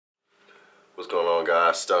What's going on,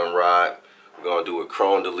 guys? Stun Rod. We're gonna do a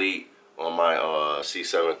chrome delete on my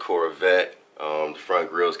C7 Corvette. The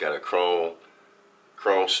front grill's got a chrome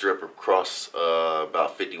strip across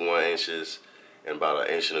about 51 inches and about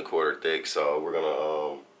 1.25 inches thick. So we're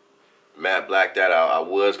gonna matte black that out. I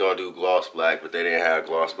was gonna do gloss black, but they didn't have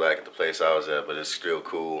gloss black at the place I was at. But it's still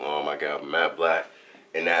cool. I got matte black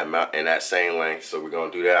in that same length. So we're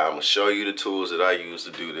gonna do that. I'm gonna show you the tools that I use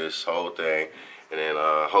to do this whole thing. And then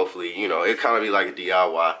hopefully, you know, it kind of be like a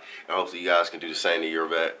DIY. And hopefully you guys can do the same to your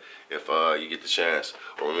vet if you get the chance.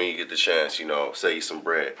 Or when you get the chance, you know, save you some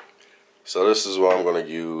bread. So this is what I'm going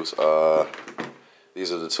to use.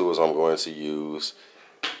 These are the tools I'm going to use.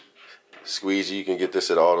 Squeegee, you can get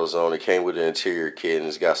this at AutoZone. It came with an interior kit and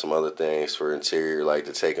it's got some other things for interior, like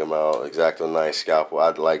to take them out. X-Acto scalpel.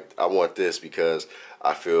 I want this because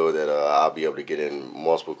I feel that I'll be able to get in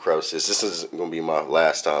multiple crevices. This is going to be my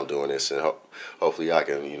last time doing this, and hopefully I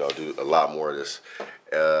can, you know, do a lot more of this.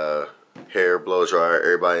 Hair blow dryer.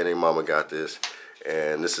 Everybody and their mama got this.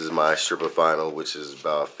 And this is my stripper vinyl, which is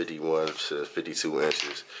about 51 to 52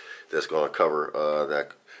 inches. That's going to cover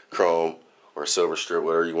that chrome or silver strip,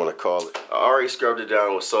 whatever you want to call it. I already scrubbed it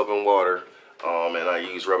down with soap and water, and I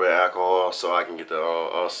use rubber and alcohol so I can get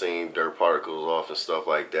the unseen dirt particles off and stuff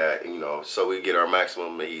like that. You know, so we get our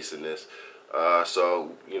maximum adhesiveness.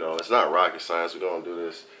 So you know, it's not rocket science. We're gonna do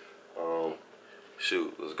this.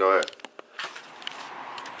 Shoot, let's go ahead.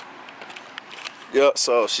 Yep,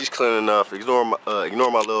 so she's clean enough. Ignore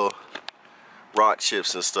my little rock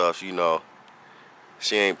chips and stuff, you know.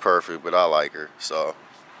 She ain't perfect, but I like her. So,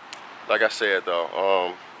 like I said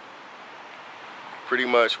though, pretty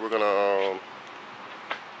much we're gonna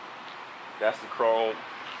that's the chrome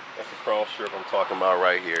strip I'm talking about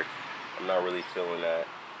right here. I'm not really feeling that.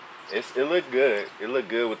 It looked good. It looked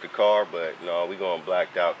good with the car, but no, we going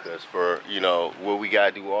blacked out because for, you know, what we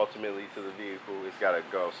gotta do ultimately to the vehicle, it's gotta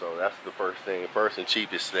go. So that's the first thing, first and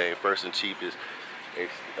cheapest exterior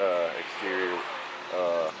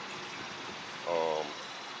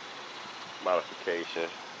modification.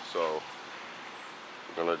 So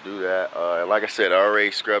we're gonna do that. And like I said, I already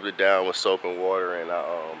scrubbed it down with soap and water, and I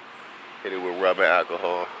hit it with rubber and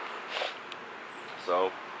alcohol.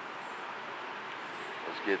 So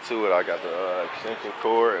let's get to it. I got the extension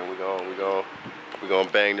cord, and we're gonna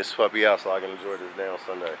bang this puppy out so I can enjoy this day on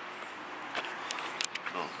Sunday.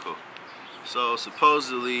 Oh, cool. So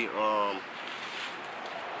supposedly, you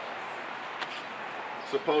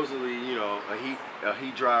know, a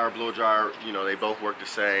heat dryer, blow dryer, you know, they both work the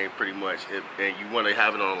same pretty much. And you want to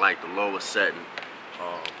have it on like the lowest setting.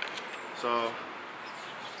 So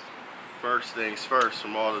first things first,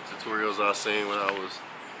 from all the tutorials I've seen when I was,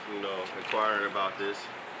 you know, inquiring about this,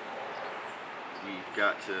 we've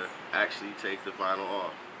got to actually take the vinyl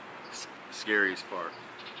off. It's the scariest part.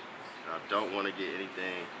 I don't want to get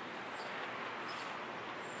anything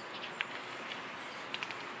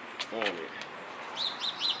on it. On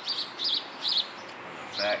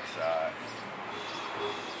the back side.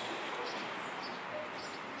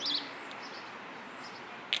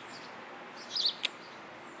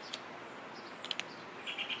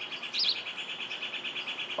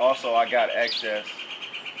 Also, I got excess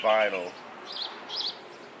vinyl,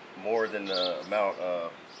 more than the amount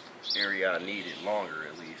of area I needed, longer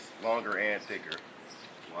at least, longer and thicker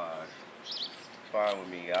wise. It's fine with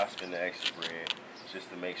me. I spend the extra bread just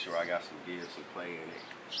to make sure I got some give, some play in it.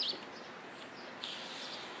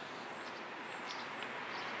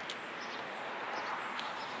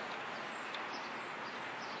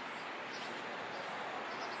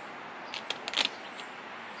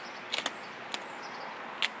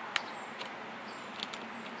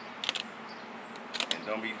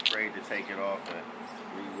 Don't be afraid to take it off and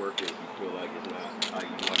rework it if you feel like it's not how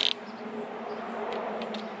you want it.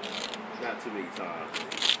 Not too many times.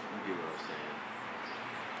 You get what I'm saying.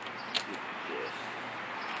 Yeah.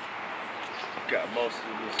 Got most of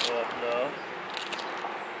this off now.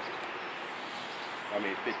 I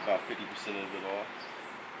mean, about 50% of it off.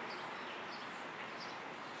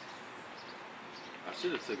 I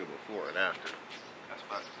should have took it before and after. That's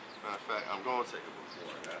fine. As a matter of fact, I'm going to take it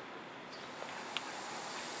before and after.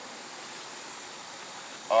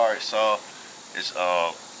 Alright, so it's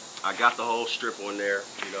I got the whole strip on there,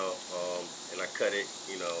 you know, and I cut it,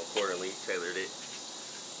 you know, accordingly, tailored it.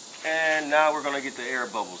 And now we're gonna get the air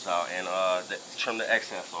bubbles out and trim the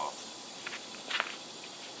excess off.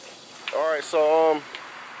 Alright, so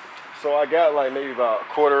I got like maybe about a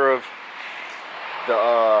quarter of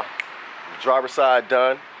the driver's side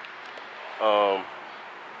done.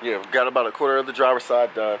 Yeah, got about a quarter of the driver's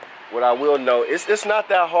side done. What I will note, it's not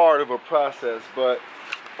that hard of a process, but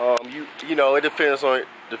you know, it depends on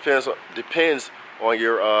depends on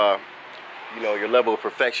your you know, your level of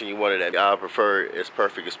perfection you want it at. I prefer it as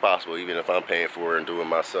perfect as possible, even if I'm paying for it and doing it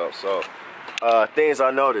myself. So things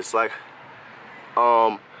I noticed, like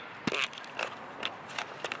I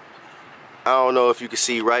don't know if you can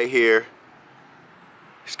see right here,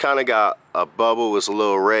 it's kind of got a bubble, it's a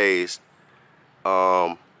little raised.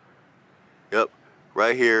 Yep,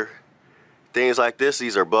 right here. Things like this,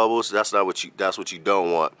 these are bubbles. That's what you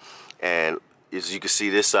don't want. And as you can see,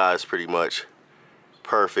 this side is pretty much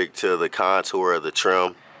perfect to the contour of the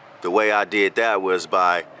trim. The way I did that was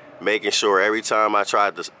by making sure every time I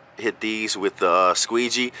tried to hit these with the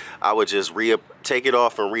squeegee, I would just take it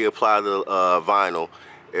off and reapply the vinyl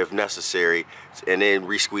if necessary, and then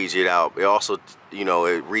re-squeegee it out. It also, you know,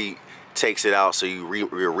 it takes it out, so you're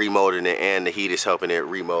remolding it, and the heat is helping it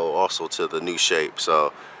remold also to the new shape.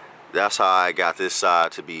 So that's how I got this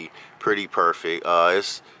side to be pretty perfect.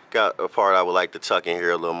 It's got a part I would like to tuck in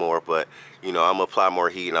here a little more, but you know, I'm gonna apply more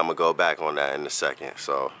heat and I'm gonna go back on that in a second.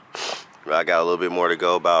 So I got a little bit more to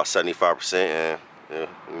go, about 75%, and yeah,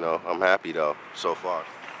 you know, I'm happy though so far.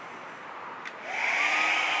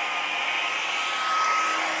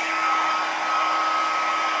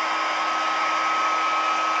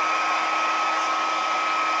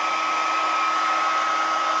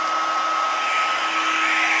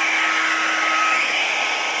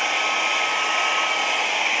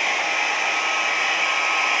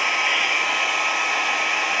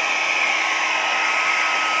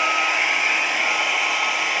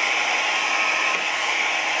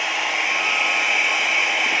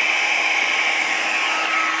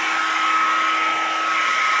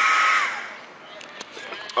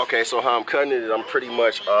 Okay, so how I'm cutting it, I'm pretty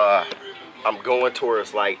much I'm going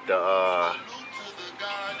towards like the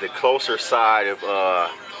closer side of the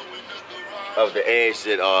edge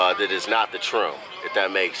that is not the trim, if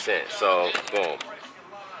that makes sense. So boom.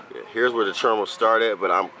 Yeah, here's where the trim will start at,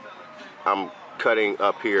 but I'm cutting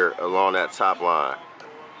up here along that top line,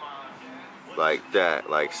 like that,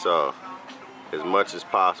 like so, as much as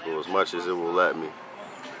possible, as much as it will let me.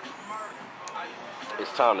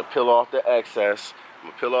 It's time to peel off the excess. I'm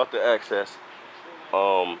gonna peel off the excess,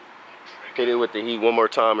 hit it with the heat one more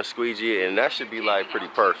time and squeegee it, and that should be like pretty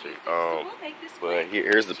perfect. But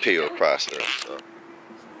here's the peel process. So.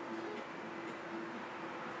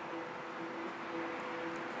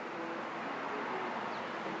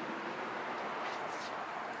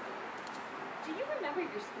 Do you remember your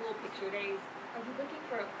school picture days? Are you looking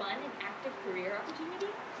for a fun and active career opportunity?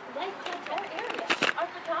 Like our area, our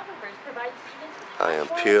photographers provide students with I am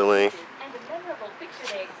peeling. and a memorable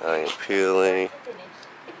picture day. I am peeling. If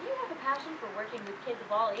you have a passion for working with kids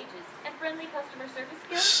of all ages and friendly customer service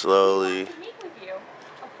skills, Slowly. we want to meet with you.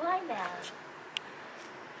 Apply now.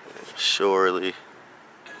 Surely.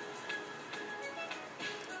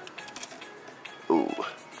 Ooh.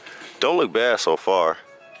 Don't look bad so far.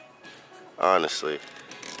 Honestly.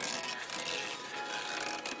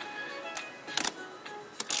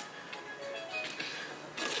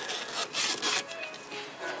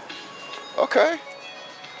 Okay.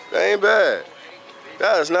 That ain't bad.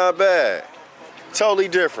 That is not bad. Totally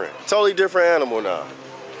different. Totally different animal now.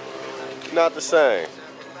 Not the same.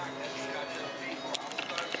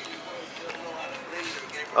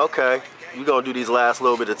 Okay. We're gonna do these last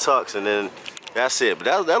little bit of tucks and then that's it.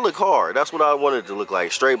 But that look hard. That's what I wanted it to look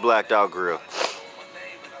like. Straight blacked out grill.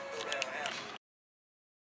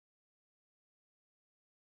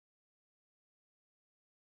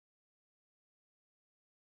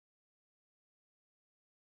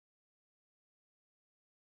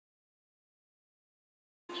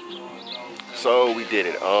 So we did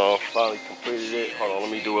it. Finally completed it. Hold on,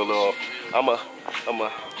 let me do a little. I'ma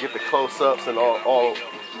get the close-ups and all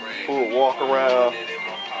full walk around.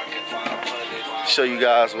 Show you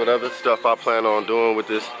guys what other stuff I plan on doing with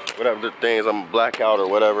this, whatever the things I'm blackout or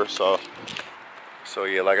whatever. So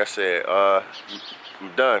yeah, like I said, I'm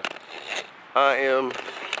done. I am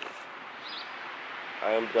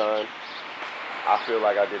done. I feel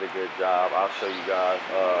like I did a good job. I'll show you guys.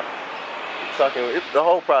 The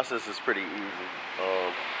whole process is pretty easy,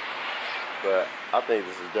 but I think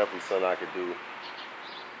this is definitely something I could do,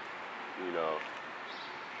 you know,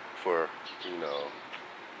 for, you know,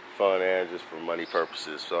 fun and just for money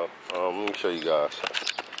purposes. So let me show you guys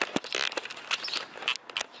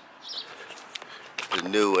the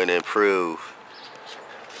new and improved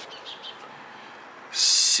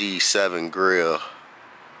C7 grill,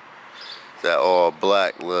 that all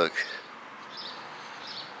black look.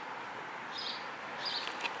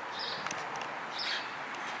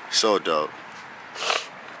 So dope.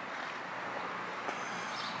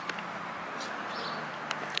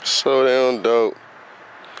 So damn dope.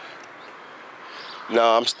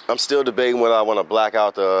 No, I'm still debating whether I want to black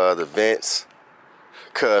out the vents.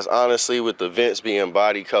 Cause honestly, with the vents being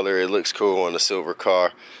body color, it looks cool on the silver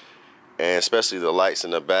car, and especially the lights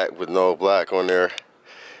in the back with no black on there.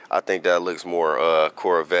 I think that looks more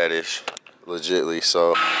Corvette-ish, legitly.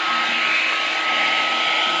 So.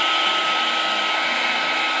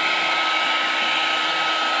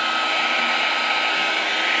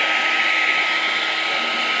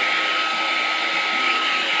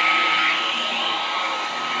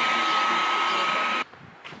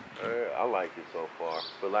 I like it so far,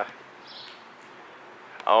 but like,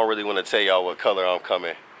 I don't really want to tell y'all what color I'm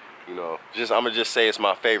coming. You know, I'm gonna just say it's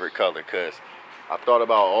my favorite color, cause I thought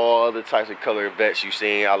about all other types of color vets you've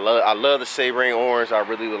seen. I love the Stingray orange. I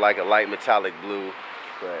really would like a light metallic blue,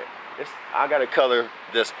 but I got a color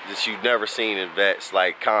that you've never seen in vets,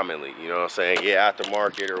 like commonly. You know what I'm saying? Yeah,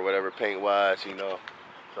 aftermarket or whatever paint wise, you know.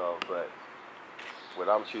 So, but what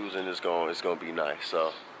I'm choosing is gonna be nice.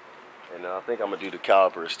 So. And I think I'm gonna do the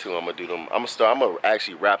calipers too. I'm gonna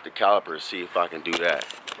actually wrap the calipers, see if I can do that,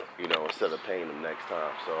 you know, instead of painting them next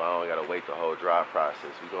time. So I don't gotta wait the whole dry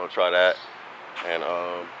process. We're gonna try that, and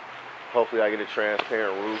hopefully I get a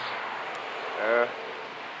transparent roof.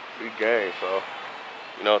 We game. So,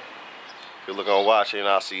 you know, good luck on watching.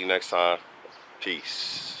 I'll see you next time.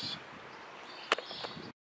 Peace.